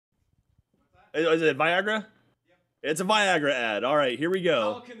Is it Viagra? It's a Viagra ad. All right, here we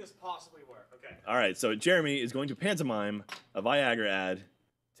go. How can this possibly work? Okay. All right, so Jeremy is going to pantomime a Viagra ad.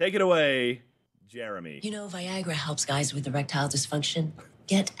 Take it away, Jeremy. You know, Viagra helps guys with erectile dysfunction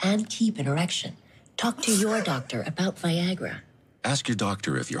get and keep an erection. Talk to your doctor about Viagra. Ask your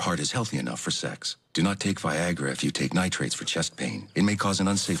doctor if your heart is healthy enough for sex. Do not take Viagra if you take nitrates for chest pain. It may cause an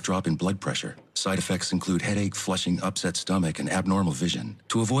unsafe drop in blood pressure. Side effects include headache, flushing, upset stomach, and abnormal vision.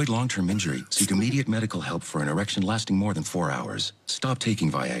 To avoid long-term injury, seek immediate medical help for an erection lasting more than 4 hours. Stop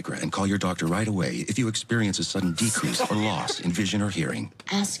taking Viagra and call your doctor right away if you experience a sudden decrease or loss in vision or hearing.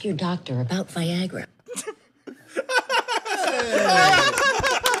 Ask your doctor about Viagra. Hey.